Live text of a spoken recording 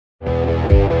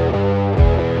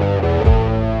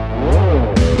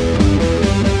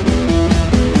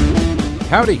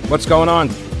Howdy, what's going on?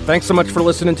 Thanks so much for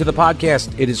listening to the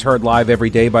podcast. It is heard live every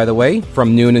day, by the way,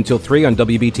 from noon until 3 on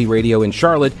WBT Radio in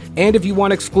Charlotte. And if you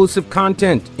want exclusive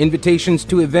content, invitations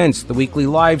to events, the weekly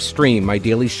live stream, my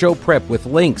daily show prep with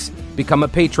links, become a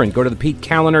patron. Go to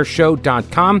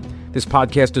thePeteCallender.show.com. This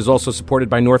podcast is also supported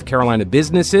by North Carolina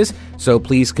businesses, so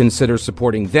please consider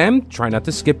supporting them. Try not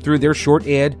to skip through their short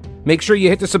ad. Make sure you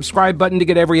hit the subscribe button to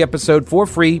get every episode for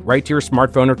free right to your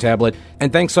smartphone or tablet.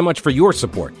 And thanks so much for your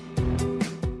support.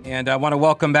 And I want to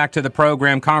welcome back to the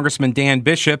program Congressman Dan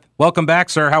Bishop. Welcome back,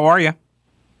 sir. How are you?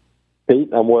 Pete,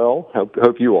 I'm well.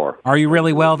 Hope you are. Are you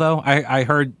really well, though? I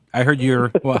heard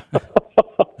you're... Well.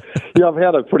 Yeah, I've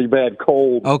had a pretty bad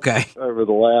cold over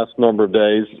the last number of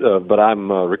days, but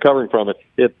I'm recovering from it.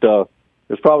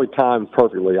 It's probably timed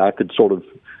perfectly. I could sort of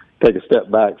take a step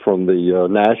back from the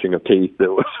gnashing of teeth that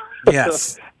was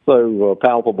yes. so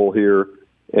palpable here.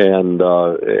 And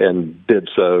did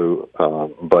so,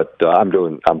 but I'm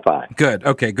fine. Good.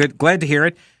 Okay. Good. Glad to hear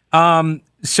it.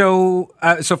 So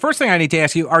first thing I need to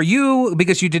ask you: are you,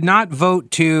 because you did not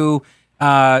vote to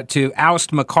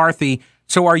oust McCarthy?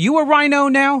 So are you a rhino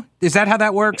now? Is that how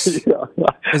that works? Yeah,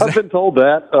 I've been told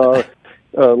that.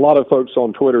 A lot of folks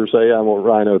on Twitter say I'm a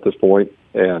rhino at this point,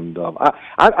 and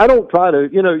I don't try to.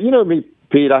 You know me,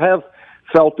 Pete. I have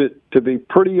felt it to be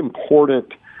pretty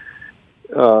important.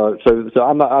 So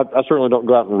I'm not. I certainly don't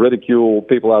go out and ridicule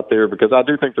people out there, because I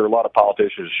do think there are a lot of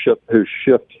politicians who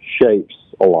shift shapes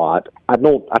a lot. I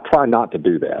try not to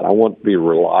do that. I want to be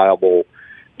reliable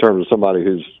in terms of somebody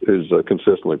who's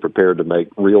consistently prepared to make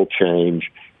real change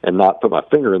and not put my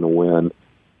finger in the wind.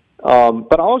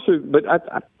 But I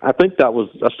think I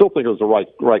still think it was the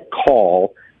right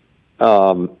call.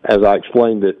 As I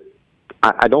explained it,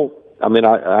 I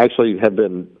actually have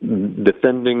been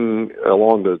defending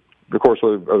over the course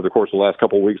of the last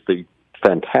couple of weeks, the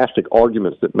fantastic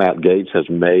arguments that Matt Gaetz has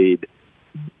made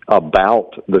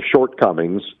about the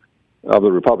shortcomings of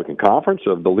the Republican conference,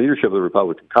 of the leadership of the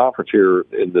Republican conference here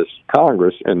in this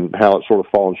Congress, and how it's sort of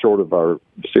fallen short of our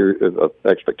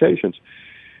expectations.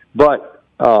 But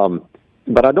I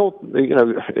don't.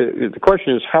 The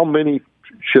question is, how many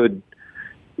do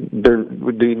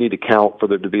you need to count for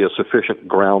there to be a sufficient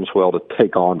groundswell to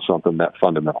take on something that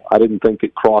fundamental? I didn't think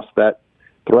it crossed that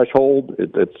threshold.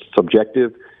 It's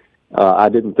subjective. I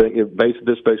didn't think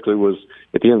this basically was,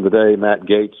 at the end of the day, Matt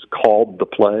Gaetz called the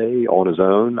play on his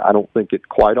own. I don't think it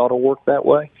quite ought to work that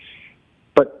way.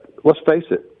 But let's face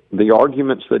it, the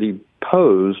arguments that he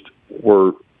posed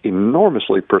were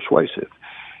enormously persuasive.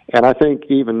 And I think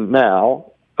even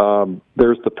now,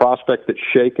 there's the prospect that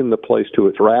shaking the place to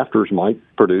its rafters might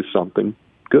produce something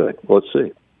good. Let's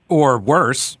see. Or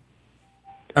worse.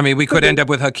 I mean, we could end up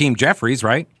with Hakeem Jeffries,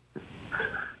 right?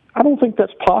 I don't think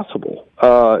that's possible.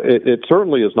 It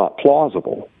certainly is not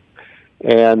plausible.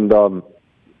 And,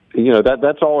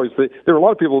 that's always there were a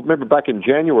lot of people, remember back in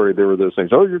January, there were those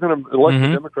things, you're going to elect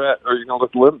a Democrat, or you're going to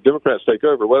let the Democrats take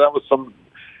over. Well, that was some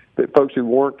folks who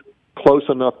weren't close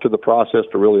enough to the process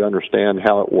to really understand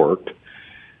how it worked.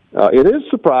 It is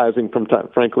surprising, from time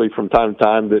to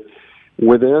time, that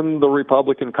within the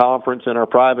Republican conference in our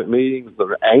private meetings,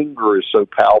 the anger is so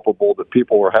palpable that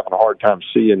people are having a hard time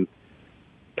seeing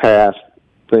past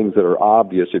things that are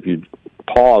obvious if you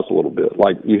pause a little bit.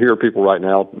 Like you hear people right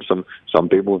now, some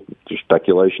people, there's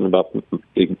speculation about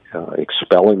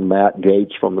expelling Matt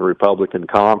Gaetz from the Republican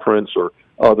conference, or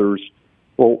others.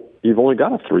 Well, you've only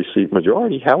got a 3-seat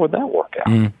majority. How would that work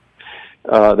out?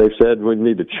 They've said we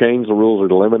need to change the rules or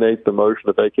eliminate the motion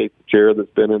to vacate the chair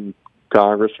that's been in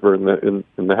Congress or in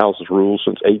the House's rules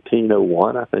since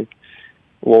 1801, I think.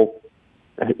 Well,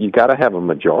 you got to have a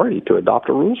majority to adopt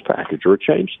a rules package or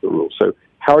change the rules. So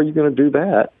how are you going to do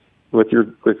that if you're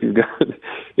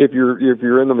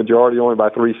in the majority only by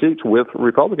 3 seats with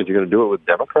Republicans? You're going to do it with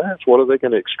Democrats? What are they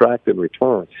going to extract in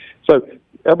return? So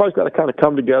everybody's got to kind of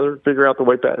come together, figure out the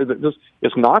way back.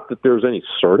 It's not that there's any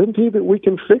certainty that we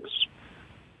can fix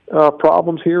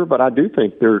problems here, but I do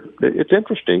think it's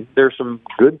interesting. There's some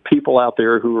good people out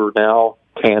there who are now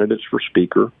candidates for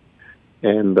Speaker,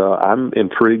 and I'm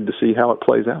intrigued to see how it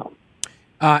plays out.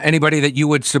 Anybody that you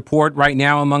would support right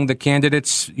now among the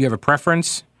candidates? You have a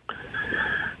preference?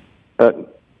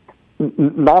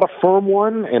 Not a firm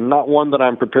one, and not one that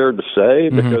I'm prepared to say,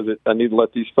 because I need to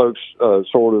let these folks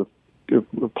sort of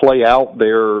play out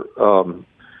their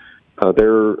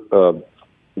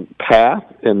path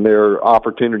and their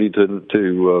opportunity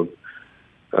to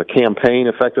campaign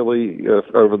effectively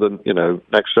over the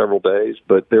next several days.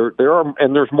 But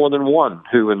there's more than one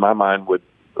who, in my mind, would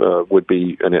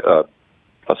be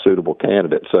a suitable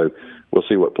candidate. So we'll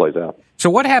see what plays out. So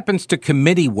what happens to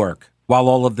committee work while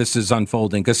all of this is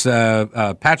unfolding? Because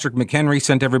Patrick McHenry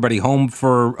sent everybody home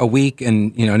for a week,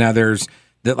 and now there's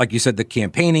like you said, the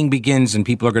campaigning begins, and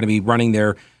people are going to be running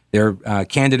their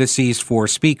candidacies for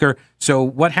speaker. So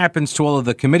what happens to all of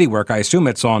the committee work? I assume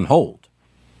it's on hold.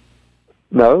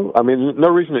 No, I mean, no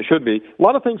reason it should be. A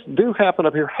lot of things do happen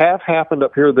up here, have happened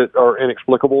up here that are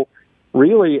inexplicable.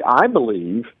 Really, I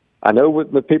believe, I know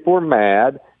the people are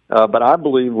mad, but I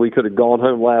believe we could have gone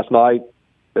home last night,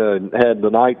 had the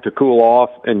night to cool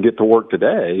off and get to work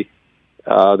today.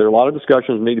 There are a lot of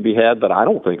discussions need to be had, but I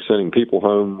don't think sending people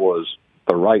home was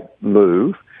the right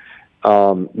move.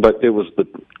 But it was the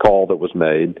call that was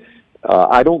made.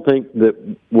 I don't think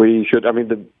that we should. I mean,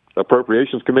 the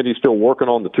Appropriations Committee is still working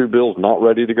on the two bills, not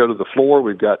ready to go to the floor.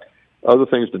 We've got other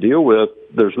things to deal with.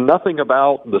 There's nothing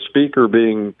about the Speaker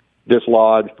being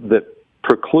dislodged that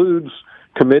precludes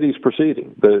committees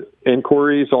proceeding. The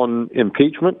inquiries on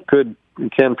impeachment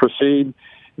can proceed.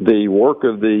 The work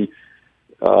of the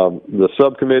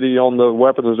subcommittee on the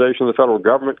weaponization of the federal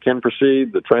government can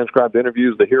proceed. The transcribed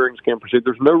interviews, the hearings can proceed.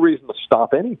 There's no reason to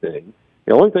stop anything.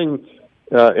 The only thing,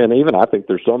 and even I think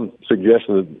there's some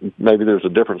suggestion that maybe there's a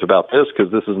difference about this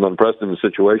because this is an unprecedented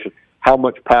situation. How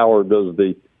much power does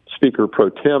the Speaker pro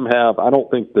tem have? I don't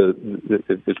think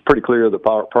it's pretty clear that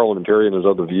parliamentarian is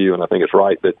of the view, and I think it's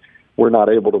right, that we're not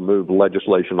able to move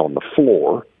legislation on the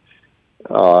floor,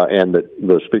 and that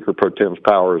the Speaker pro tem's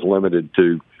power is limited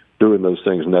to doing those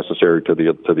things necessary to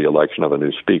the election of a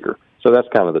new speaker. So that's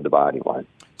kind of the dividing line.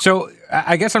 So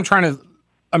I guess I'm trying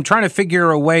to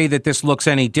figure a way that this looks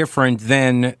any different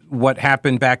than what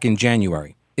happened back in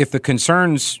January. If the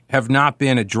concerns have not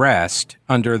been addressed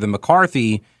under the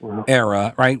McCarthy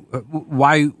era, right?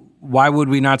 Why would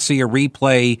we not see a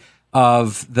replay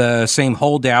of the same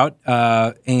holdout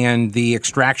and the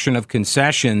extraction of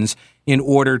concessions in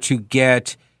order to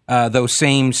get those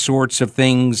same sorts of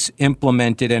things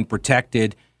implemented and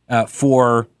protected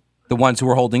for the ones who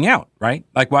are holding out, right?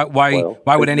 Like, why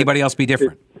would anybody else be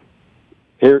different?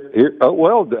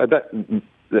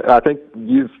 I think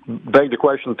you've begged a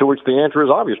question to which the answer is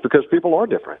obvious, because people are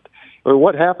different. I mean,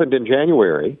 what happened in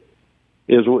January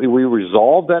is we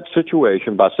resolved that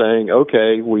situation by saying,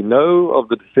 okay, we know of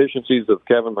the deficiencies of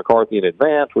Kevin McCarthy in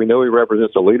advance. We know he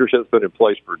represents a leadership that's been in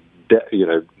place for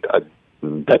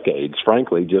decades,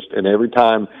 frankly. And every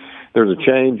time there's a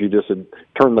change, you just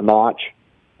turn the notch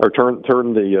or turn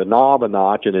the knob a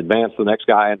notch and advance the next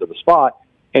guy into the spot.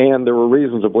 And there were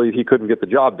reasons to believe he couldn't get the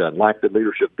job done, lacked the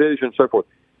leadership vision, so forth.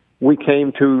 We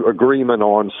came to agreement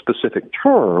on specific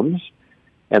terms,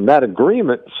 and that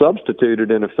agreement substituted,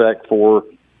 in effect, for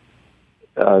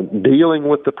dealing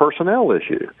with the personnel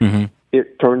issue. Mm-hmm.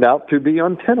 It turned out to be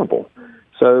untenable.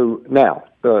 So now,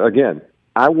 again,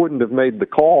 I wouldn't have made the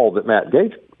call that Matt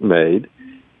Gaetz made,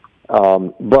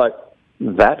 but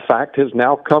that fact has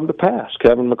now come to pass.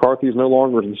 Kevin McCarthy is no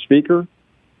longer the Speaker.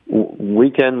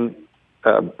 We can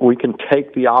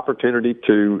take the opportunity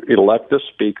to elect a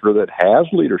speaker that has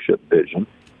leadership vision,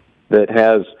 that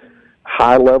has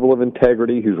high level of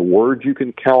integrity, whose words you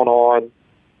can count on,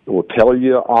 will tell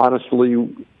you honestly,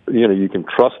 you can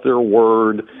trust their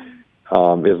word,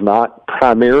 is not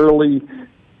primarily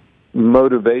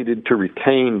motivated to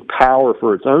retain power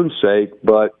for its own sake,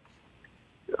 but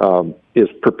is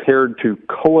prepared to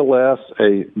coalesce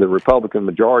the Republican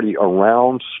majority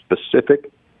around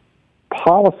specific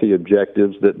policy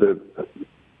objectives that the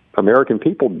American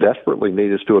people desperately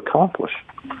need us to accomplish.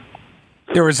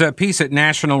 There was a piece at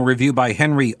National Review by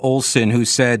Henry Olson who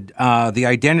said the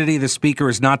identity of the Speaker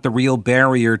is not the real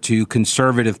barrier to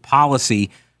conservative policy.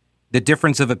 The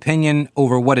difference of opinion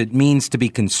over what it means to be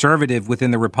conservative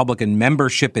within the Republican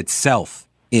membership itself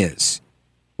is.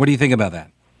 What do you think about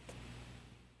that?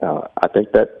 I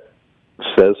think that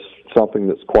says something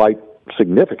that's quite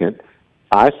significant.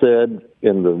 I said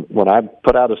when I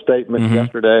put out a statement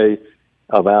yesterday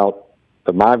about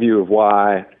my view of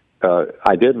why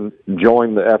I didn't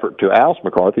join the effort to oust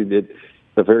McCarthy,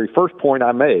 the very first point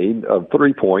I made of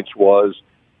 3 points was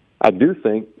I do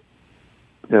think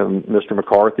Mr.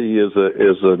 McCarthy is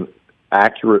an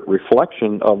accurate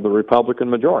reflection of the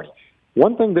Republican majority.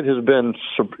 One thing that has been,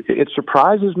 it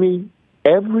surprises me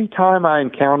every time I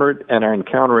encounter it, and I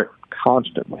encounter it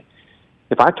constantly.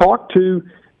 If I talk to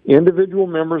individual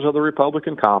members of the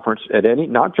Republican conference at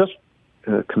not just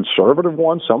conservative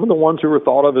ones, some of the ones who are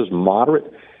thought of as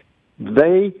moderate,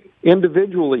 they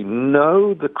individually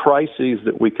know the crises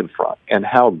that we confront and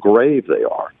how grave they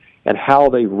are and how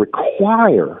they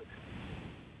require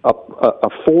a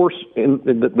force in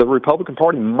the Republican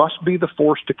Party must be the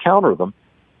force to counter them.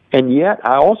 And yet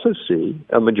I also see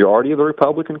a majority of the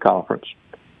Republican conference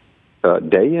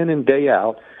day in and day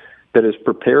out that is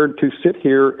prepared to sit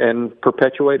here and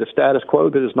perpetuate a status quo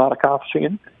that is not accomplishing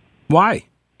anything. Why?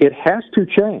 It has to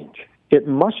change. It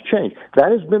must change.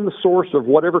 That has been the source of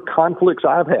whatever conflicts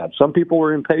I've had. Some people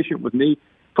were impatient with me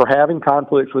for having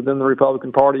conflicts within the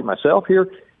Republican Party. Myself here,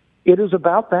 it is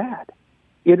about that.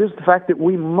 It is the fact that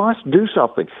we must do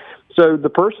something. So the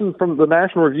person from the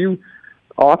National Review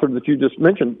author that you just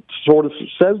mentioned sort of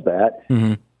says that.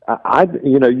 Mm-hmm.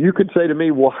 You could say to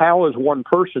me, well, how is one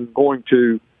person going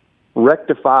to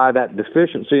rectify that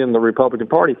deficiency in the Republican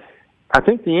Party? I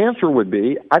think the answer would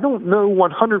be, I don't know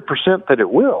 100% that it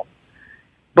will,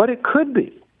 but it could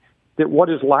be that what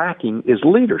is lacking is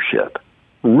leadership,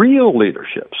 real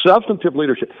leadership, substantive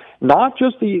leadership, not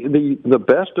just the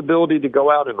best ability to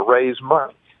go out and raise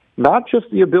money, not just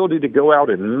the ability to go out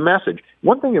and message.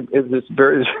 One thing is this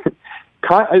very,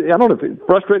 I don't know if it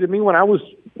frustrated me when I was,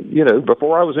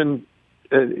 before I was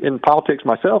in politics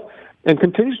myself, and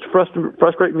continues to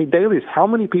frustrate me daily, is how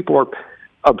many people are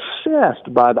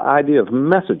obsessed by the idea of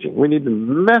messaging. We need to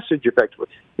message effectively.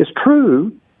 It's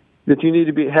true that you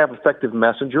need to have effective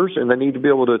messengers, and they need to be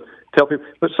able to tell people.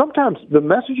 But sometimes the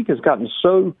messaging has gotten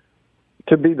so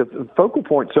to be the focal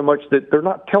point so much that they're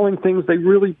not telling things they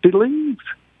really believe.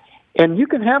 And you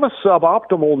can have a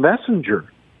suboptimal messenger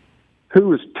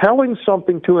who is telling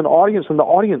something to an audience, and the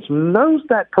audience knows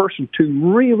that person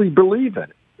to really believe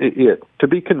in it, to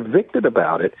be convicted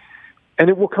about it, and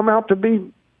it will come out to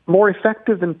be more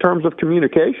effective in terms of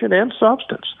communication and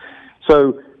substance.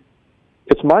 So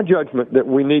it's my judgment that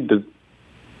we need to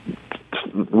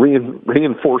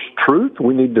reinforce truth.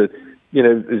 We need to,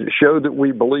 show that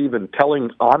we believe in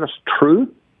telling honest truth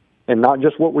and not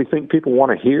just what we think people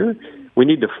want to hear. We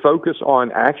need to focus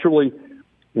on actually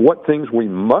what things we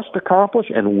must accomplish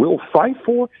and will fight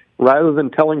for, rather than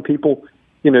telling people,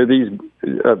 these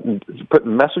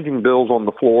putting messaging bills on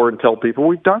the floor and tell people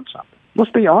we've done something.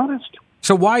 Let's be honest.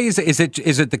 So why is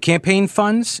it the campaign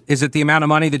funds? Is it the amount of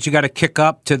money that you got to kick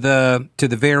up to the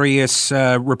various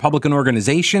Republican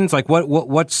organizations? Like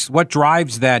what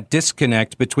drives that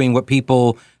disconnect between what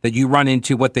people that you run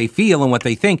into, what they feel and what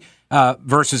they think,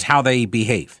 versus how they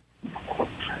behave?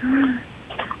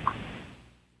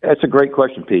 That's a great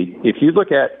question, Pete. If you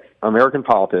look at American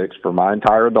politics for my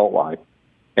entire adult life,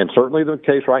 and certainly the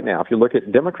case right now, if you look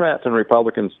at Democrats and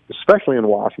Republicans, especially in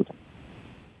Washington,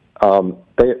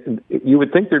 you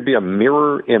would think there'd be a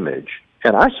mirror image,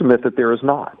 and I submit that there is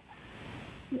not.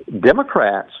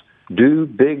 Democrats do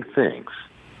big things,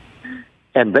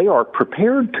 and they are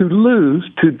prepared to lose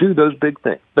to do those big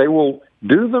things. They will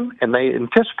do them, and they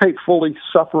anticipate fully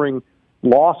suffering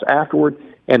loss afterward,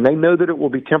 and they know that it will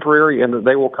be temporary and that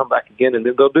they will come back again, and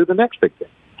then they'll do the next big thing.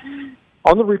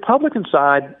 On the Republican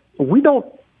side, we don't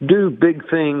do big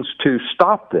things to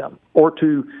stop them or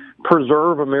to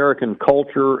preserve American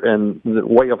culture and the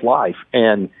way of life,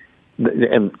 and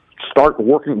start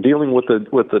dealing with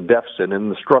the deficit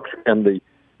and the structure and the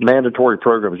mandatory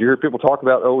programs. You hear people talk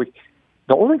about,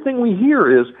 the only thing we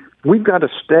hear is we've got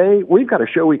to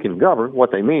show we can govern.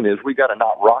 What they mean is we've got to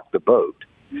not rock the boat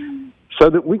so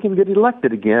that we can get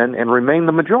elected again and remain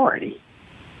the majority.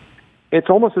 It's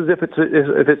almost as if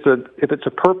it's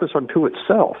a purpose unto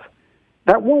itself.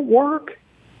 That won't work.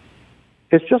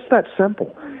 It's just that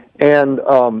simple. And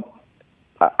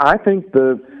I think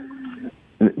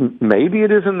maybe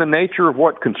it is in the nature of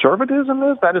what conservatism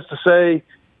is. That is to say,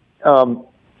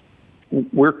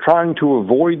 we're trying to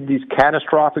avoid these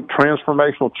catastrophic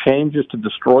transformational changes to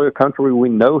destroy a country we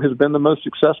know has been the most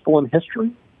successful in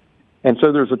history. And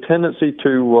so there's a tendency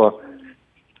to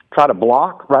try to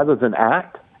block rather than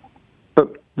act.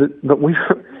 But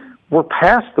we're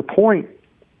past the point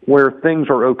where things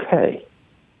are okay.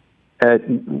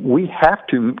 We have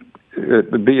to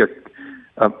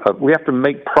we have to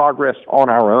make progress on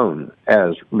our own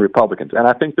as Republicans, and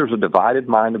I think there's a divided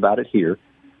mind about it here.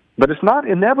 But it's not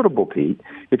inevitable, Pete.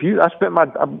 I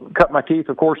cut my teeth,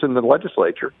 of course, in the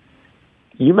legislature.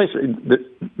 You may say that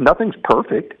nothing's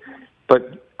perfect,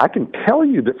 but I can tell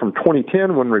you that from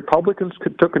 2010, when Republicans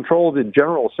took control of the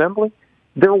General Assembly,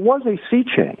 there was a sea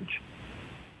change.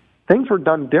 Things were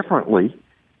done differently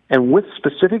and with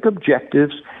specific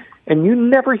objectives, and you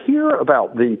never hear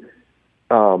about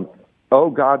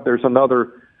there's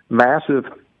another massive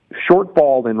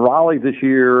shortfall in Raleigh this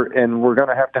year, and we're going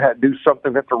to have to do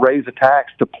something. We have to raise a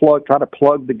tax to try to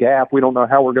plug the gap. We don't know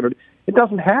how we're going to. It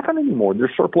doesn't happen anymore.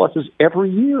 There's surpluses every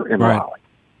year in Raleigh.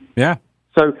 Yeah.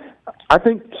 So I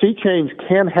think sea change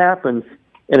can happen,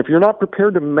 and if you're not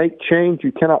prepared to make change,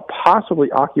 you cannot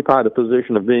possibly occupy the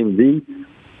position of being the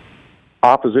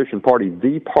opposition party,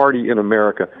 the party in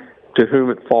America to whom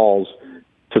it falls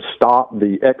to stop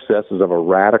the excesses of a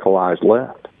radicalized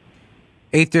left.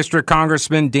 8th District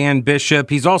Congressman Dan Bishop.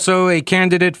 He's also a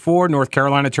candidate for North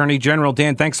Carolina Attorney General.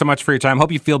 Dan, thanks so much for your time.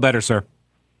 Hope you feel better, sir.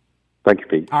 Thank you,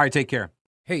 Pete. All right, take care.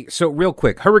 Hey, so real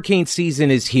quick, hurricane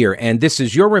season is here, and this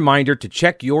is your reminder to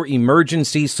check your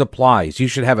emergency supplies. You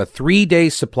should have a 3-day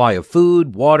supply of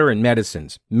food, water, and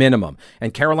medicines, minimum.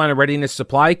 And Carolina Readiness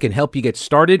Supply can help you get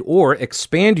started or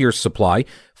expand your supply.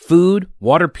 Food,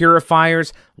 water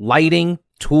purifiers, lighting,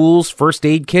 tools, first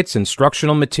aid kits,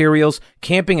 instructional materials,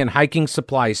 camping and hiking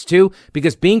supplies too,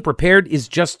 because being prepared is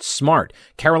just smart.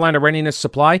 Carolina Readiness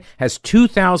Supply has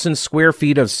 2,000 square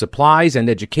feet of supplies and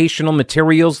educational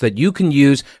materials that you can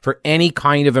use for any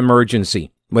kind of emergency.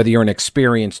 Whether you're an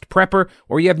experienced prepper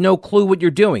or you have no clue what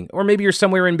you're doing, or maybe you're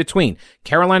somewhere in between,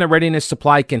 Carolina Readiness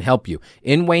Supply can help you.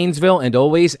 In Waynesville and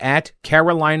always at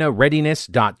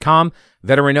carolinareadiness.com.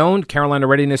 Veteran-owned Carolina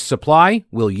Readiness Supply.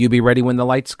 Will you be ready when the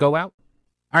lights go out?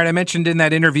 All right, I mentioned in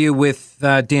that interview with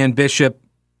Dan Bishop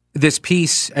this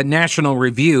piece at National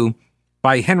Review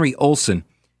by Henry Olson.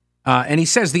 And he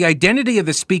says, the identity of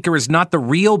the speaker is not the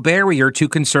real barrier to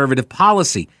conservative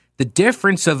policy. The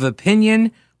difference of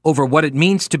opinion over what it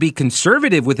means to be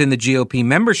conservative within the GOP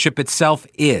membership itself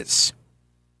is.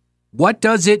 What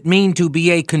does it mean to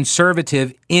be a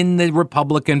conservative in the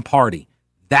Republican Party?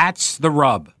 That's the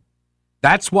rub.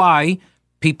 That's why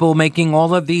people making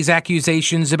all of these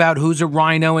accusations about who's a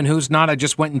rhino and who's not. I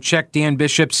just went and checked Dan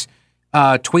Bishop's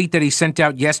tweet that he sent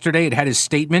out yesterday. It had his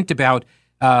statement about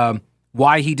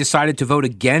why he decided to vote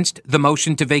against the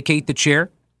motion to vacate the chair.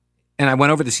 And I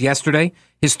went over this yesterday.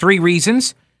 His 3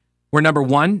 reasons were, number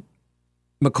 1,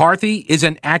 McCarthy is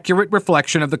an accurate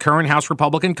reflection of the current House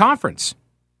Republican Conference,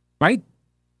 right?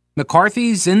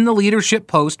 McCarthy's in the leadership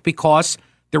post because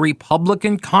the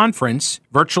Republican Conference,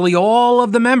 virtually all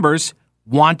of the members,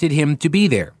 wanted him to be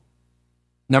there.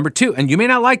 Number 2, and you may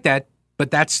not like that, but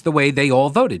that's the way they all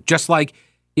voted. Just like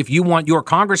if you want your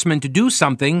congressman to do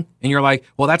something and you're like,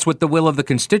 well, that's what the will of the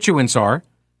constituents are,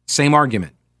 same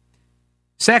argument.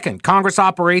 Second, Congress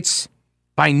operates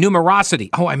by numerosity.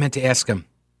 Oh, I meant to ask him,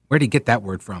 where did he get that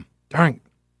word from? Darn.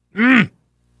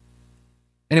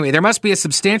 Anyway, there must be a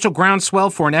substantial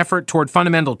groundswell for an effort toward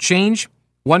fundamental change.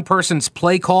 One person's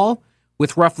play call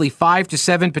with roughly 5 to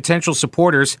 7 potential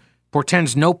supporters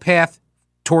portends no path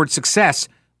toward success,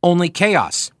 only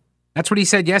chaos. That's what he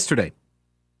said yesterday.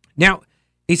 Now,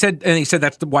 he said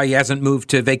that's why he hasn't moved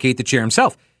to vacate the chair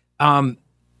himself. Now,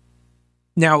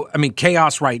 I mean,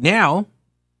 chaos right now,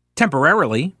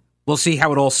 temporarily. We'll see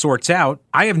how it all sorts out.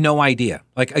 I have no idea.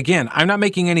 Like, again, I'm not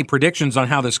making any predictions on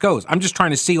how this goes. I'm just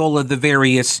trying to see all of the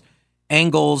various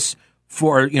angles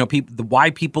for,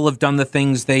 why people have done the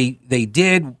things they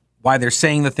did, why they're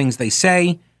saying the things they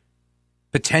say,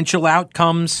 potential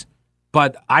outcomes,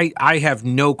 but I have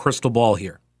no crystal ball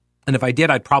here. And if I did,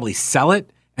 I'd probably sell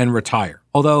it and retire.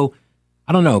 Although,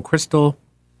 I don't know, crystal.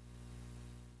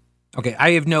 Okay,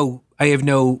 I have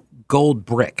no gold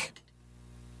brick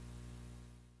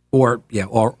or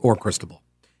crystal ball.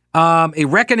 A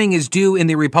reckoning is due in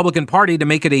the Republican Party to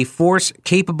make it a force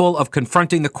capable of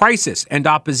confronting the crisis and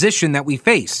opposition that we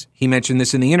face. He mentioned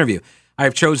this in the interview. I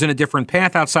have chosen a different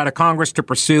path outside of Congress to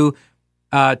pursue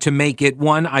to make it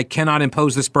one. I cannot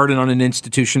impose this burden on an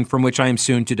institution from which I am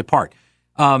soon to depart.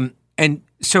 And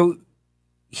so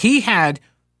he had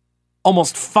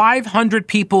almost 500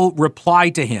 people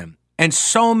reply to him, and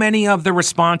so many of the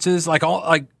responses,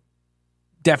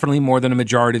 definitely more than a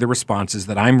majority of the responses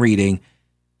that I'm reading,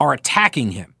 are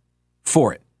attacking him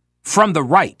for it from the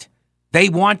right. They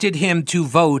wanted him to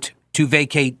vote to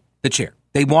vacate the chair.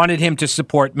 They wanted him to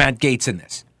support Matt Gaetz in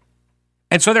this.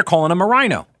 And so they're calling him a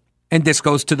rhino. And this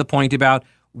goes to the point about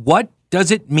what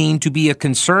does it mean to be a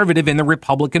conservative in the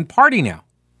Republican Party now?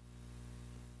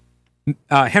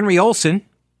 Henry Olson,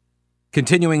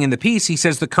 continuing in the piece, he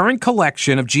says the current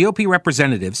collection of GOP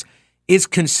representatives is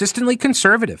consistently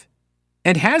conservative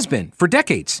and has been for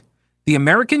decades. The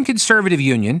American Conservative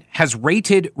Union has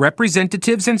rated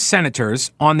representatives and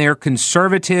senators on their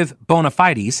conservative bona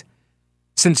fides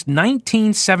since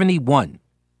 1971.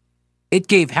 It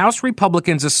gave House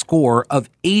Republicans a score of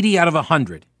 80 out of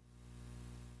 100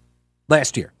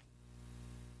 last year.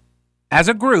 As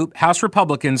a group, House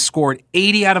Republicans scored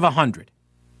 80 out of 100.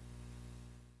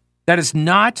 That is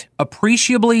not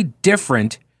appreciably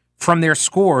different from their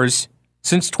scores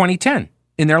since 2010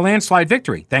 in their landslide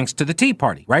victory, thanks to the Tea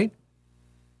Party, right?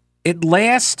 It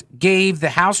last gave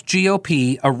the House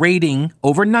GOP a rating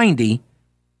over 90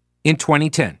 in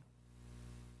 2010,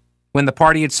 when the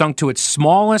party had sunk to its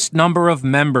smallest number of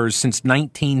members since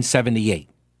 1978,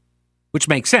 which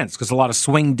makes sense because a lot of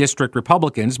swing district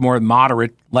Republicans, more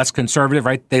moderate, less conservative,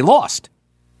 right, they lost.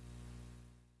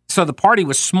 So the party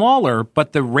was smaller,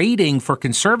 but the rating for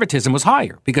conservatism was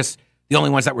higher because the only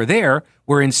ones that were there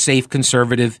were in safe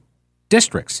conservative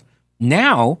districts.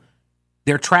 Now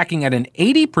they're tracking at an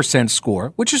 80%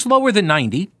 score, which is lower than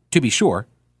 90, to be sure.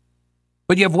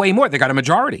 But you have way more. They got a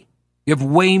majority. You have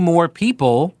way more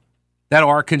people that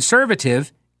are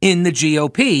conservative in the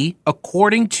GOP,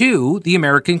 according to the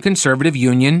American Conservative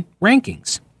Union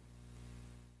rankings.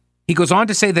 He goes on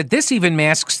to say that this even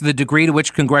masks the degree to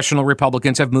which congressional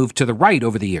Republicans have moved to the right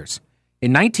over the years.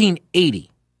 In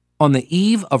 1980, on the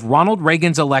eve of Ronald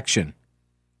Reagan's election,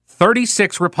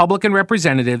 36 Republican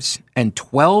representatives and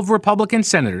 12 Republican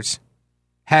senators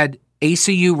had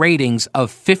ACU ratings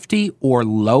of 50 or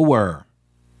lower.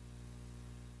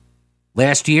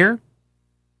 Last year,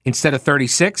 instead of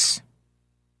 36,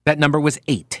 that number was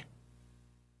 8.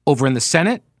 Over in the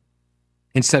Senate,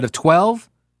 instead of 12,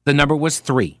 the number was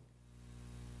 3.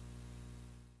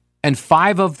 And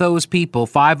 5 of those people,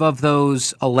 5 of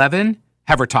those 11,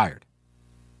 have retired.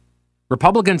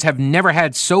 Republicans have never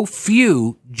had so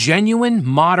few genuine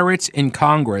moderates in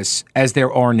Congress as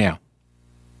there are now.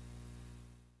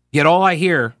 Yet all I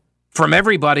hear from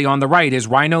everybody on the right is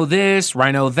rhino this,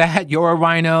 rhino that, you're a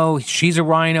rhino, she's a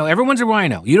rhino, everyone's a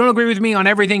rhino. You don't agree with me on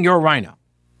everything, you're a rhino.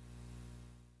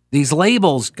 These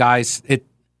labels, guys,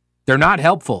 they're not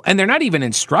helpful, and they're not even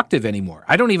instructive anymore.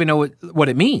 I don't even know what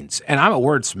it means, and I'm a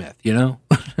wordsmith, you know?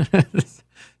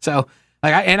 So,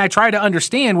 I try to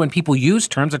understand when people use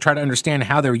terms, I try to understand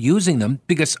how they're using them,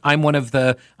 because I'm one of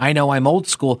the, I know I'm old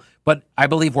school, but I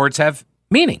believe words have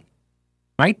meaning,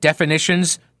 right?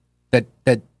 Definitions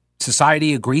that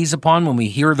society agrees upon when we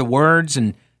hear the words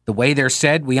and the way they're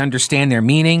said, we understand their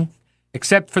meaning,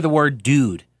 except for the word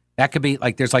dude. That could be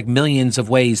like, there's like millions of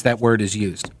ways that word is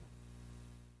used.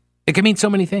 It can mean so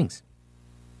many things.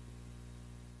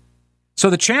 So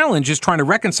the challenge is trying to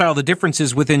reconcile the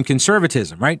differences within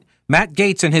conservatism, right? Matt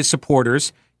Gaetz and his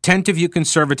supporters tend to view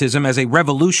conservatism as a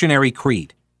revolutionary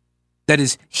creed that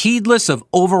is heedless of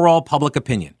overall public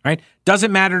opinion, right?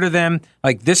 Doesn't matter to them.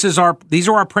 Like, these are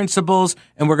our principles,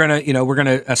 and we're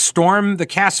gonna storm the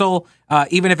castle,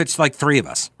 even if it's like 3 of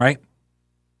us, right?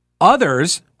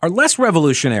 Others are less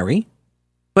revolutionary,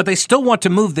 but they still want to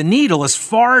move the needle as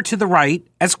far to the right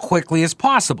as quickly as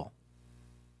possible.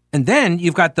 And then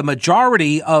you've got the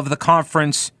majority of the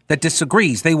conference that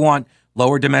disagrees. They want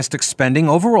lower domestic spending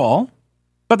overall,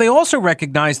 but they also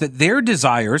recognize that their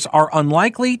desires are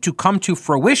unlikely to come to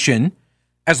fruition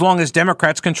as long as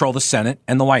Democrats control the Senate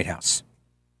and the White House.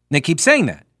 And they keep saying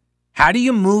that. How do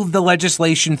you move the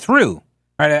legislation through?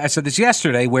 Right, I said this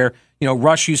yesterday where,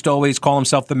 Rush used to always call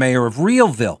himself the mayor of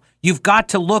Realville. You've got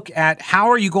to look at how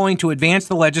are you going to advance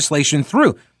the legislation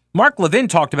through. Mark Levin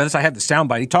talked about this. I have the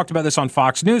soundbite. He talked about this on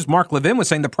Fox News. Mark Levin was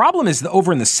saying the problem is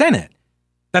over in the Senate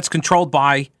that's controlled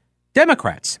by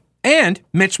Democrats and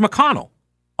Mitch McConnell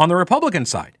on the Republican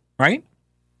side, right?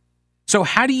 So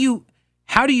how do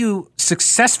you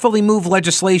successfully move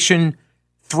legislation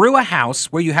through a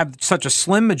House where you have such a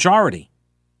slim majority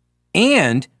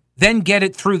and then get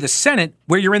it through the Senate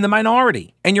where you're in the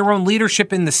minority and your own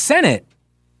leadership in the Senate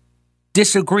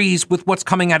disagrees with what's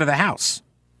coming out of the House?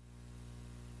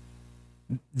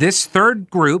 This third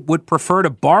group would prefer to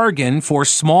bargain for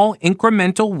small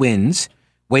incremental wins,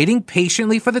 waiting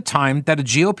patiently for the time that a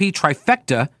GOP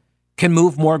trifecta can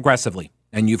move more aggressively.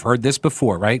 And you've heard this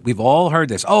before, right? We've all heard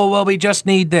this. Oh, well, we just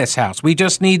need this House. We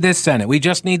just need this Senate. We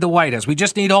just need the White House. We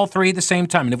just need all 3 at the same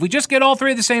time. And if we just get all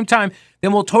 3 at the same time,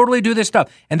 then we'll totally do this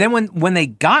stuff. And then when they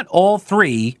got all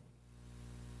 3,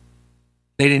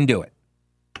 they didn't do it.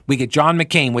 We get John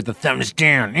McCain with the thumbs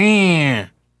down. I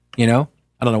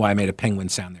don't know why I made a penguin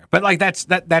sound there. But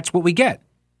that's what we get.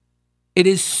 It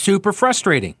is super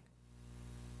frustrating.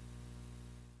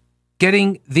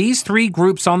 Getting these 3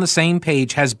 groups on the same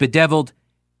page has bedeviled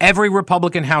every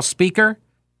Republican House Speaker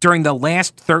during the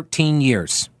last 13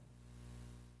 years.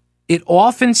 It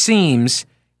often seems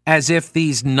as if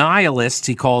these nihilists,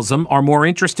 he calls them, are more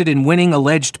interested in winning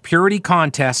alleged purity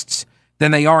contests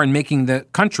than they are in making the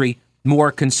country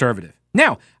more conservative.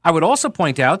 Now, I would also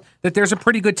point out that there's a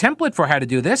pretty good template for how to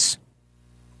do this.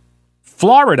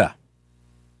 Florida,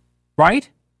 right?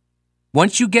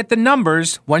 Once you get the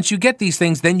numbers, once you get these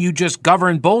things, then you just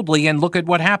govern boldly and look at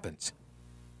what happens.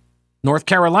 North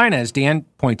Carolina, as Dan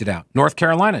pointed out. North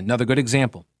Carolina, another good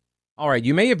example. All right,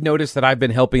 you may have noticed that I've been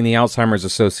helping the Alzheimer's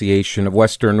Association of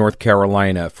Western North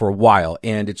Carolina for a while,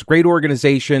 and it's a great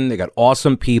organization. They got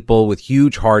awesome people with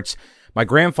huge hearts. My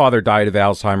grandfather died of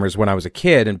Alzheimer's when I was a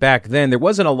kid, and back then there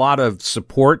wasn't a lot of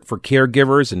support for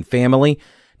caregivers and family.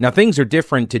 Now, things are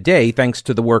different today thanks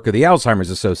to the work of the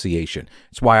Alzheimer's Association.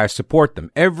 It's why I support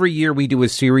them. Every year we do a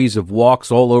series of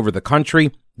walks all over the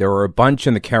country. There are a bunch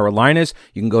in the Carolinas.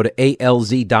 You can go to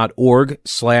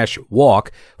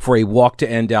alz.org/walk for a walk to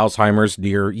end Alzheimer's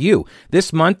near you.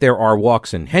 This month, there are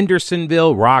walks in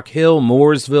Hendersonville, Rock Hill,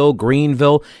 Mooresville,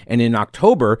 Greenville, and in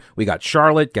October, we got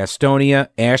Charlotte, Gastonia,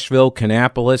 Asheville,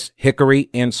 Kannapolis, Hickory,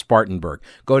 and Spartanburg.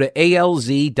 Go to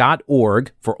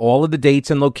alz.org for all of the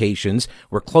dates and locations.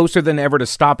 We're closer than ever to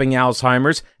stopping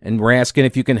Alzheimer's, and we're asking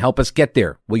if you can help us get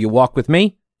there. Will you walk with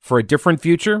me for a different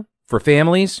future, for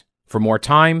families, for more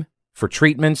time, for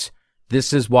treatments?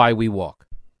 This is why we walk.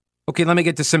 Okay, let me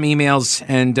get to some emails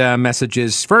and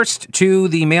messages. First, to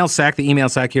the mail sack, the email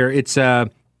sack here. It's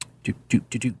Jan.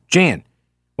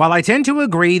 While I tend to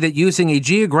agree that using a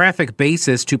geographic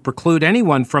basis to preclude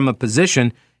anyone from a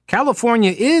position,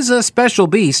 California is a special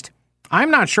beast. I'm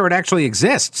not sure it actually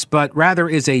exists, but rather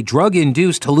is a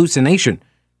drug-induced hallucination.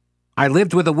 I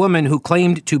lived with a woman who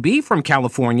claimed to be from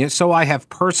California, so I have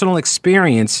personal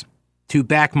experience to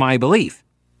back my belief.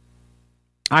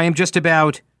 I am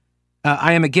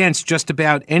against just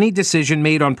about any decision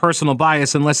made on personal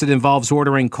bias unless it involves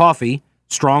ordering coffee,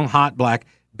 strong, hot, black,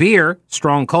 beer,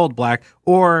 strong, cold, black,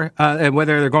 or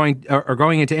whether they're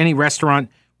going into any restaurant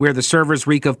where the servers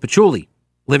reek of patchouli.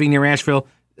 Living near Asheville,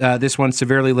 this one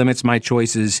severely limits my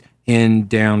choices in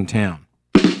downtown.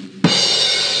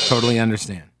 Totally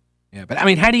understand. Yeah, but I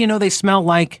mean, how do you know they smell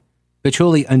like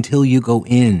patchouli until you go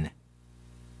in?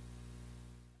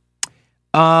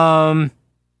 Karen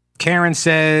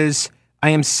says,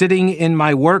 I am sitting in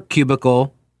my work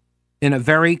cubicle in a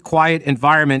very quiet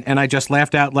environment, and I just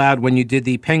laughed out loud when you did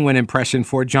the penguin impression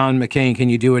for John McCain. Can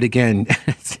you do it again?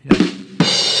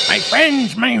 My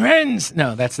friends.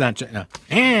 No, that's not. No.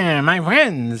 Yeah, my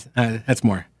friends. That's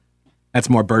more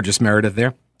Burgess Meredith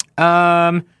there.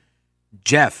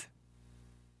 Jeff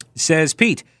says,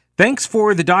 Pete, thanks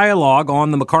for the dialogue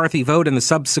on the McCarthy vote and the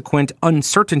subsequent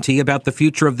uncertainty about the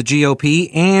future of the GOP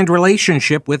and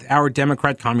relationship with our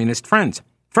Democrat communist friends.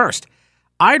 First,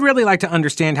 I'd really like to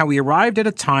understand how we arrived at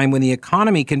a time when the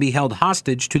economy can be held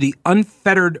hostage to the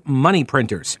unfettered money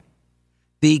printers.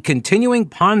 The continuing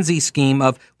Ponzi scheme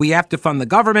of we have to fund the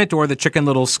government or the Chicken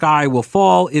Little sky will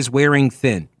fall is wearing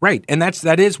thin. Right. And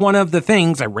that is one of the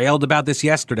things, I railed about this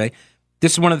yesterday.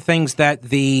 This is one of the things that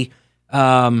the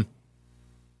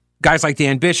guys like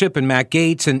Dan Bishop and Matt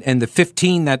Gaetz and the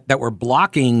 15 that were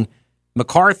blocking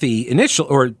McCarthy initially,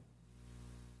 or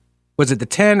was it the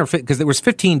 10 or because there was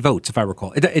 15 votes, if I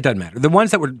recall. It doesn't matter. The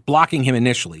ones that were blocking him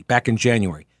initially back in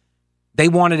January, they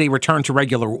wanted a return to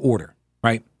regular order,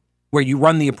 right? Where you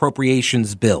run the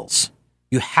appropriations bills.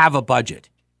 You have a budget,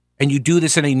 and you do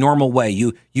this in a normal way.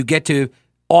 You get to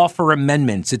offer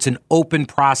amendments. It's an open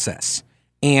process.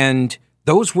 And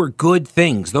those were good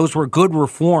things. Those were good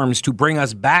reforms to bring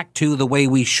us back to the way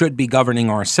we should be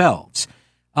governing ourselves.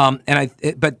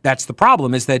 But that's the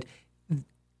problem, is that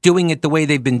doing it the way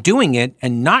they've been doing it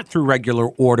and not through regular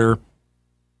order,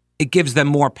 it gives them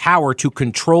more power to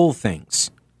control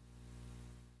things.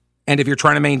 And if you're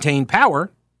trying to maintain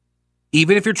power,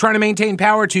 even if you're trying to maintain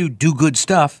power to do good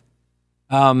stuff,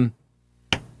 the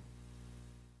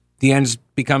ends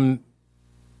become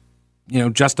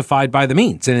justified by the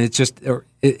means. And it's just,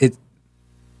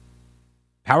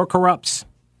 power corrupts.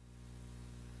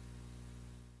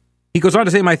 He goes on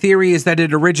to say, my theory is that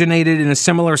it originated in a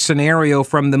similar scenario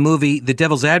from the movie The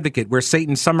Devil's Advocate, where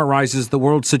Satan summarizes the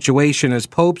world situation as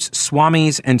popes,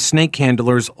 swamis, and snake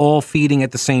handlers all feeding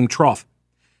at the same trough.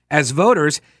 As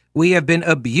voters, we have been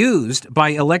abused by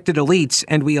elected elites,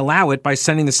 and we allow it by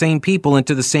sending the same people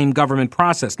into the same government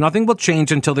process. Nothing will change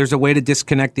until there's a way to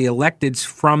disconnect the electeds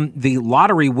from the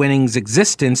lottery winnings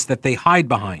existence that they hide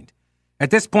behind.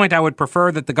 At this point, I would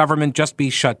prefer that the government just be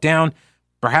shut down.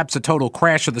 Perhaps a total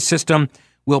crash of the system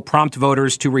will prompt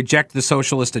voters to reject the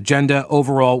socialist agenda.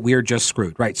 Overall, we're just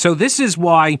screwed, right? So this is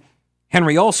why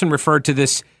Henry Olson referred to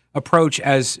this approach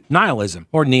as nihilism,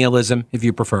 or nihilism, if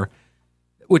you prefer,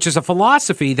 which is a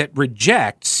philosophy that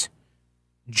rejects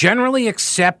generally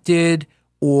accepted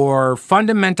or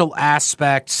fundamental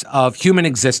aspects of human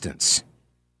existence,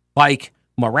 like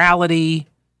morality,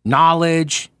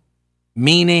 knowledge,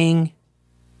 meaning.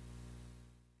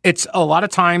 It's a lot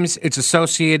of times it's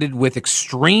associated with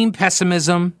extreme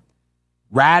pessimism,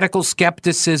 radical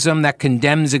skepticism that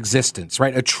condemns existence,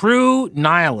 right? A true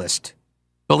nihilist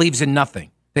believes in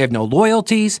nothing. They have no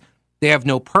loyalties. They have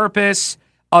no purpose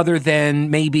other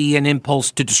than maybe an impulse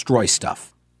to destroy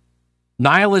stuff.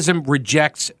 Nihilism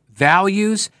rejects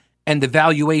values and the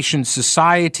valuation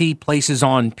society places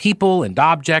on people and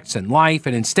objects and life,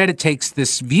 and instead it takes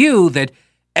this view that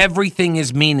everything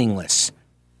is meaningless.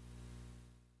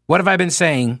 What have I been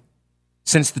saying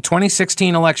since the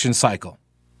 2016 election cycle?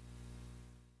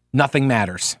 Nothing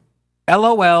matters.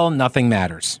 LOL, nothing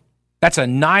matters. That's a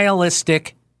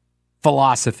nihilistic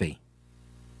philosophy.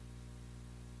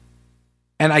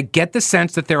 And I get the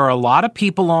sense that there are a lot of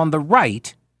people on the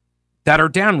right that are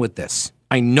down with this.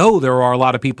 I know there are a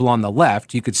lot of people on the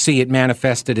left. You could see it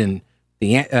manifested in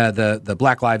the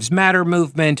Black Lives Matter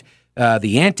movement,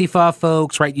 the Antifa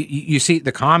folks, right? You see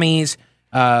the commies.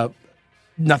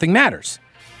 Nothing matters.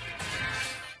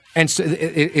 And so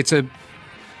it's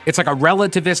like a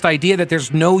relativist idea that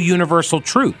there's no universal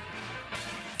truth.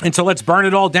 And so let's burn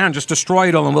it all down, just destroy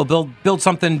it all, and we'll build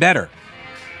something better.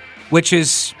 Which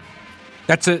is,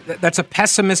 that's a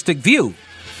pessimistic view.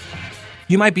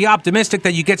 You might be optimistic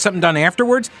that you get something done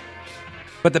afterwards,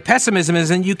 but the pessimism is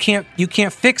that you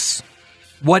can't fix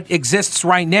what exists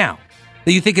right now.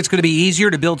 That you think it's going to be easier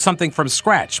to build something from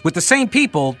scratch with the same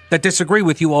people that disagree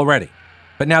with you already.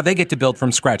 But now they get to build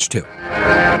from scratch too.